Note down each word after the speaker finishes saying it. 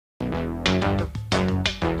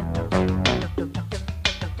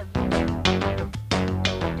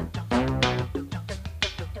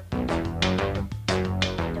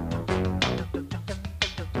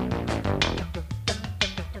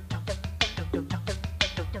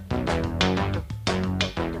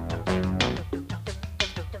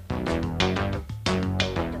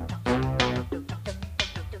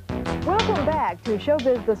back to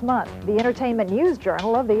Showbiz This Month, the entertainment news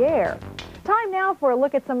journal of the air. Time now for a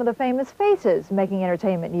look at some of the famous faces making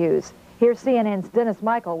entertainment news. Here's CNN's Dennis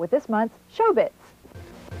Michael with this month's Showbiz.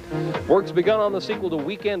 Work's begun on the sequel to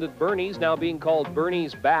Weekend at Bernie's, now being called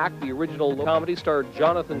Bernie's Back. The original comedy starred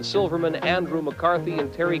Jonathan Silverman, Andrew McCarthy,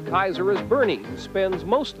 and Terry Kaiser as Bernie, who spends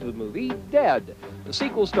most of the movie dead. The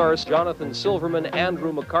sequel stars Jonathan Silverman,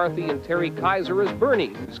 Andrew McCarthy, and Terry Kaiser as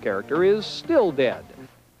Bernie, whose character is still dead.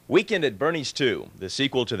 Weekend at Bernie's 2, the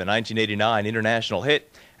sequel to the 1989 international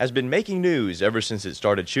hit, has been making news ever since it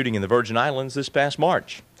started shooting in the Virgin Islands this past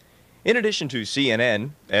March. In addition to CNN,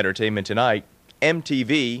 Entertainment Tonight,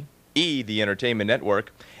 MTV, E! The Entertainment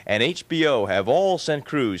Network, and HBO have all sent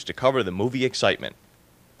crews to cover the movie excitement.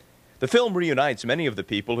 The film reunites many of the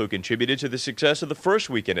people who contributed to the success of the first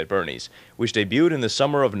Weekend at Bernie's, which debuted in the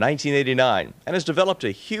summer of 1989 and has developed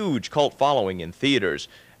a huge cult following in theaters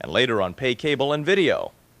and later on pay cable and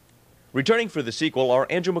video. Returning for the sequel are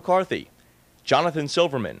Andrew McCarthy, Jonathan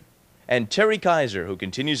Silverman, and Terry Kaiser, who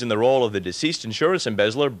continues in the role of the deceased insurance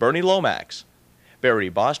embezzler Bernie Lomax. Barry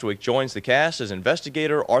Bostwick joins the cast as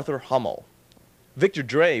investigator Arthur Hummel. Victor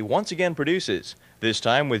Dre once again produces, this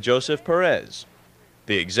time with Joseph Perez.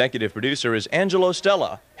 The executive producer is Angelo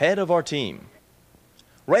Stella, head of Artimm.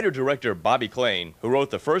 Writer-director Bobby Klein, who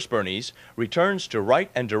wrote the first Bernie's, returns to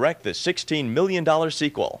write and direct the $16 million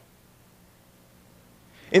sequel.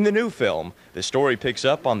 In the new film, the story picks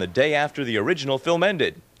up on the day after the original film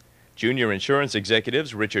ended. Junior insurance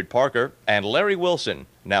executives Richard Parker and Larry Wilson,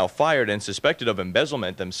 now fired and suspected of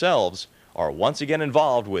embezzlement themselves, are once again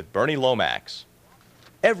involved with Bernie Lomax.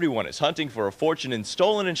 Everyone is hunting for a fortune in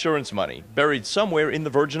stolen insurance money buried somewhere in the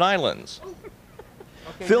Virgin Islands.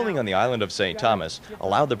 Filming on the island of St. Thomas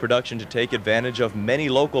allowed the production to take advantage of many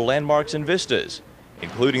local landmarks and vistas,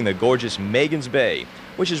 including the gorgeous Megan's Bay,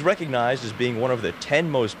 which is recognized as being one of the 10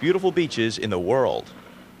 most beautiful beaches in the world.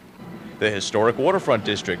 The historic waterfront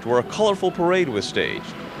district, where a colorful parade was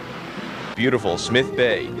staged. Beautiful Smith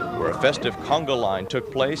Bay, where a festive conga line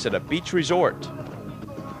took place at a beach resort.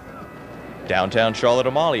 Downtown Charlotte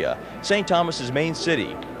Amalia, St. Thomas's main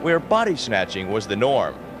city, where body snatching was the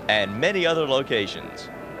norm, and many other locations.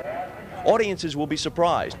 Audiences will be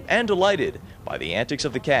surprised and delighted by the antics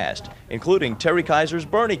of the cast, including Terry Kaiser's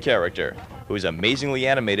Bernie character, who is amazingly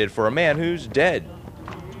animated for a man who's dead.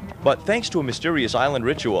 But thanks to a mysterious island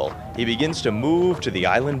ritual, he begins to move to the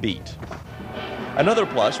island beat. Another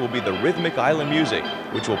plus will be the rhythmic island music,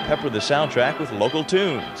 which will pepper the soundtrack with local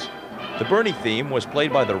tunes. The Bernie theme was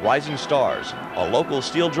played by the Rising Stars, a local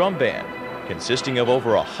steel drum band, consisting of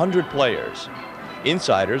over 100 players.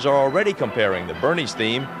 Insiders are already comparing the Bernie's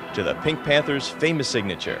theme to the Pink Panthers' famous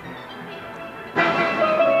signature.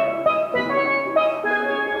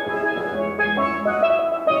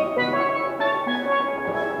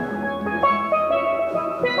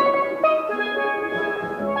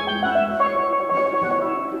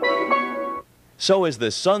 So as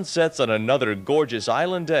the sun sets on another gorgeous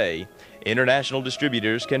island day, international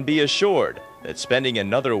distributors can be assured that spending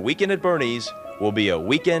another weekend at Bernie's will be a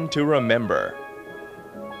weekend to remember.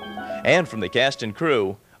 And from the cast and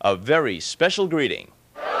crew, a very special greeting.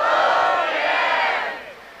 Oh, yeah!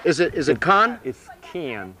 Is it Con? It's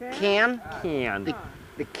Cannes. Can? Cannes.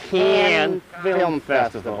 The Cannes Film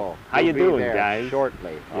Festival. How you doing, there guys?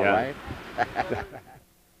 Shortly, all Yeah. right?